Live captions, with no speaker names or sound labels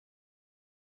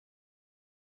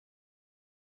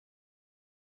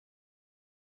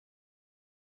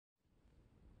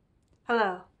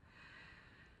Hello.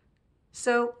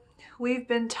 So, we've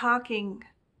been talking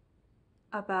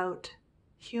about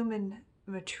human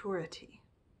maturity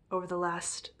over the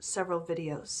last several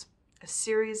videos, a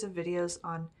series of videos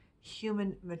on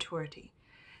human maturity.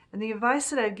 And the advice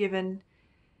that I've given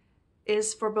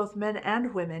is for both men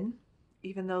and women,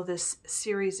 even though this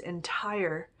series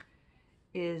entire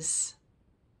is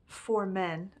for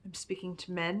men. I'm speaking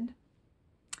to men.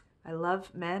 I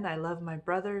love men. I love my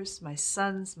brothers, my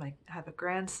sons. I have a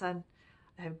grandson.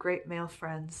 I have great male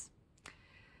friends.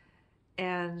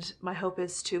 And my hope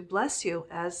is to bless you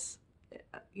as,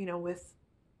 with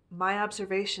my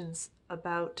observations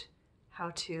about how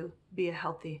to be a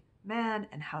healthy man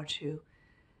and how to,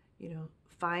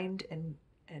 find and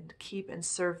keep and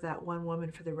serve that one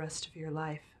woman for the rest of your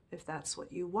life, if that's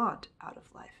what you want out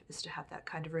of life, is to have that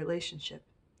kind of relationship,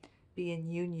 be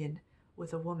in union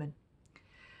with a woman.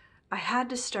 I had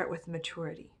to start with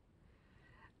maturity.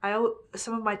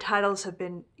 Some of my titles have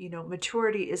been,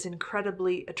 maturity is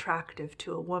incredibly attractive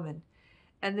to a woman.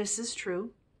 And this is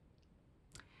true.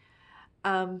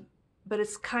 But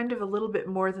it's kind of a little bit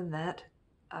more than that.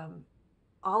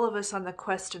 All of us on the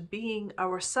quest of being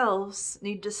ourselves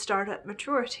need to start at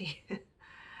maturity.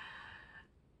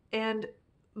 And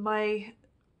I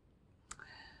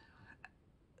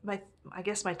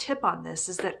guess my tip on this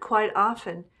is that quite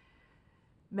often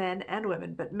men and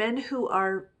women, but men who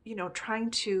are,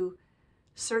 trying to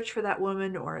search for that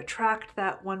woman or attract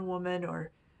that one woman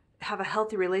or have a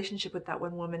healthy relationship with that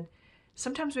one woman,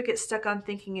 sometimes we get stuck on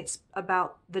thinking it's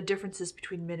about the differences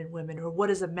between men and women, or what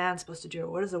is a man supposed to do,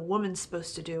 or what is a woman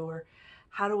supposed to do, or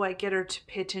how do I get her to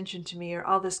pay attention to me, or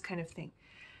all this kind of thing.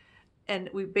 And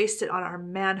we based it on our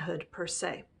manhood per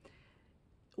se.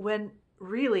 When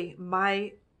really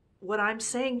what I'm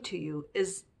saying to you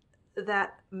is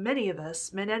that many of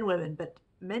us, men and women, but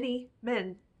many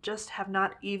men just have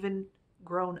not even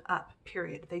grown up,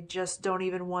 period. They just don't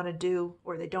even want to do,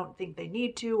 or they don't think they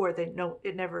need to, or they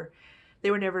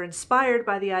were never inspired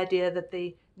by the idea that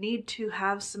they need to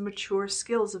have some mature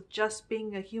skills of just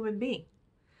being a human being.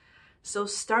 So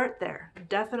start there,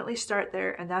 definitely start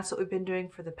there. And that's what we've been doing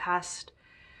for the past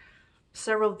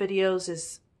several videos,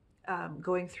 is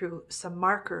going through some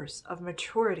markers of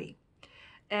maturity.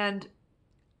 And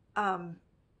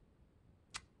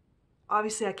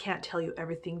obviously I can't tell you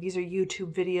everything. These are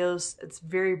YouTube videos. It's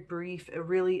very brief.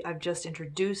 I've just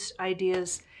introduced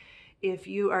ideas. If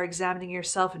you are examining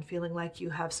yourself and feeling like you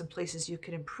have some places you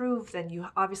can improve, then you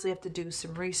obviously have to do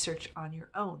some research on your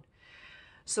own.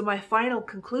 So my final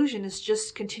conclusion is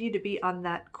just continue to be on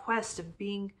that quest of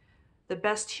being the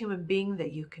best human being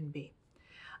that you can be.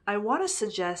 I want to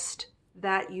suggest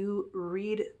that you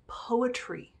read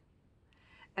poetry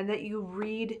and that you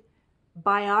read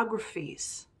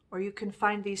biographies, or you can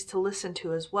find these to listen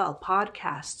to as well,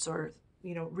 podcasts, or,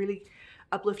 really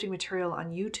uplifting material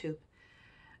on YouTube.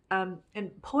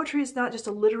 And poetry is not just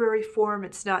a literary form.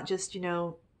 It's not just,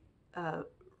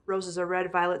 roses are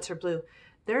red, violets are blue.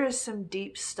 There is some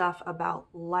deep stuff about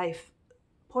life.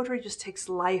 Poetry just takes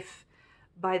life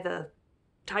by the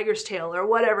tiger's tail or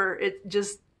whatever. It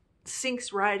just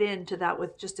sinks right into that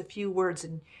with just a few words,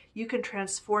 and you can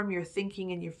transform your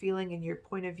thinking and your feeling and your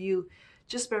point of view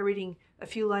just by reading a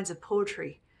few lines of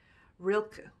poetry.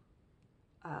 Rilke,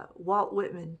 Walt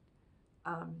Whitman,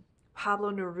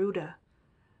 Pablo Neruda,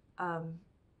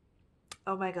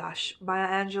 oh my gosh, Maya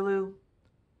Angelou,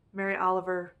 Mary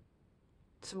Oliver,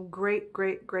 some great,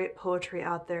 great, great poetry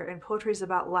out there. And poetry is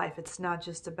about life. It's not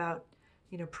just about,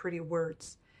 pretty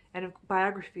words. And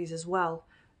biographies as well.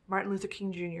 Martin Luther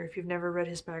King Jr., if you've never read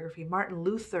his biography, Martin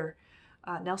Luther,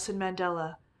 Nelson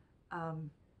Mandela,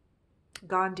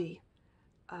 Gandhi,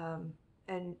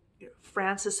 and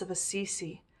Francis of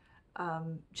Assisi.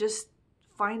 Just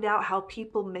find out how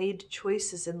people made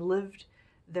choices and lived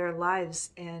their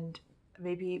lives, and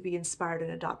maybe be inspired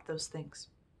and adopt those things.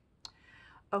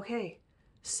 Okay,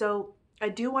 so I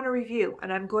do want to review,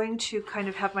 and I'm going to kind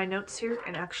of have my notes here,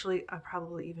 and actually I'll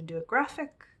probably even do a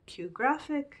graphic, cue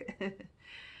graphic.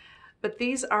 But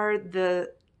these are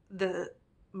the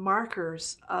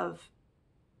markers of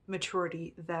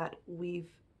maturity that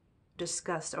we've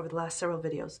discussed over the last several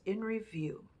videos. In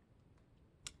review,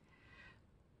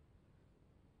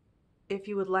 if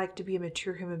you would like to be a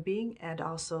mature human being and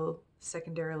also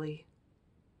secondarily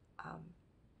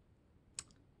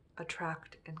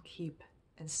attract and keep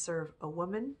and serve a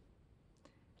woman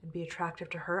and be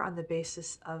attractive to her on the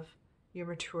basis of your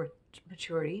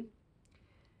maturity,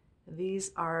 these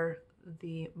are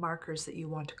the markers that you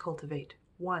want to cultivate.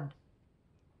 1,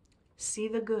 see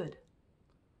the good,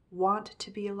 want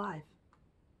to be alive.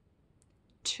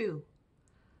 2,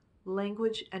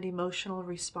 language and emotional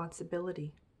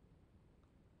responsibility.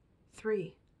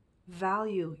 3,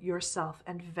 value yourself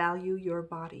and value your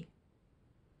body.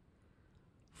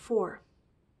 4,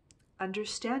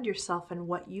 understand yourself and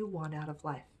what you want out of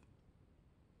life.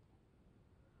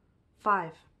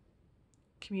 5,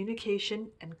 communication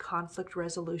and conflict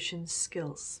resolution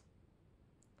skills.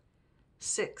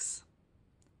 6,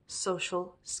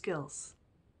 social skills.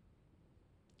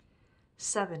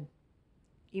 7,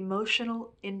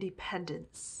 emotional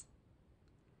independence.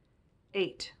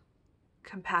 8,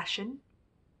 compassion.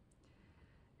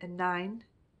 And 9,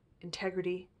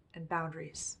 integrity and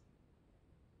boundaries.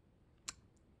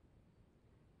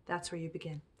 That's where you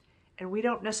begin. And we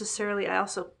don't necessarily, I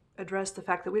also address the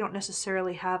fact that we don't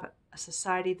necessarily have a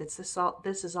society that's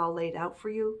this is all laid out for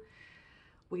you.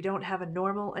 We don't have a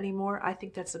normal anymore. I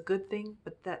think that's a good thing,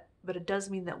 but it does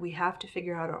mean that we have to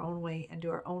figure out our own way and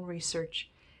do our own research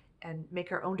and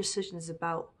make our own decisions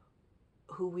about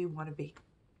who we want to be.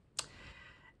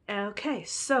 Okay,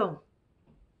 so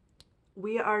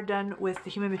we are done with the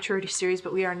Human Maturity series,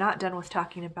 but we are not done with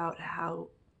talking about how,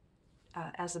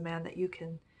 as a man, that you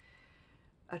can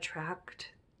attract,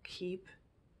 keep,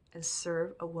 and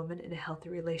serve a woman in a healthy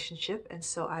relationship. And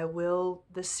so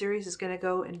this series is going to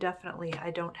go indefinitely.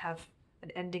 I don't have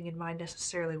an ending in mind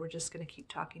necessarily. We're just going to keep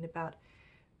talking about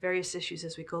various issues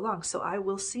as we go along. So I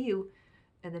will see you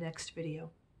in the next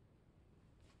video.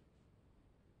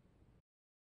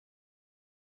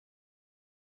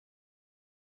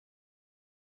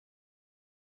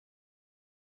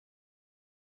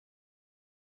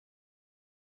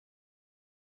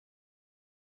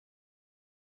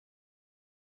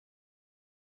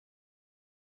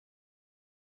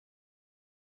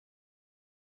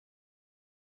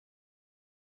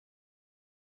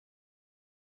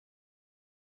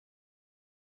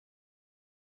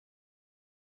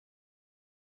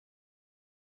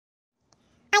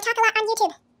 I talk a lot on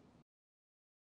YouTube.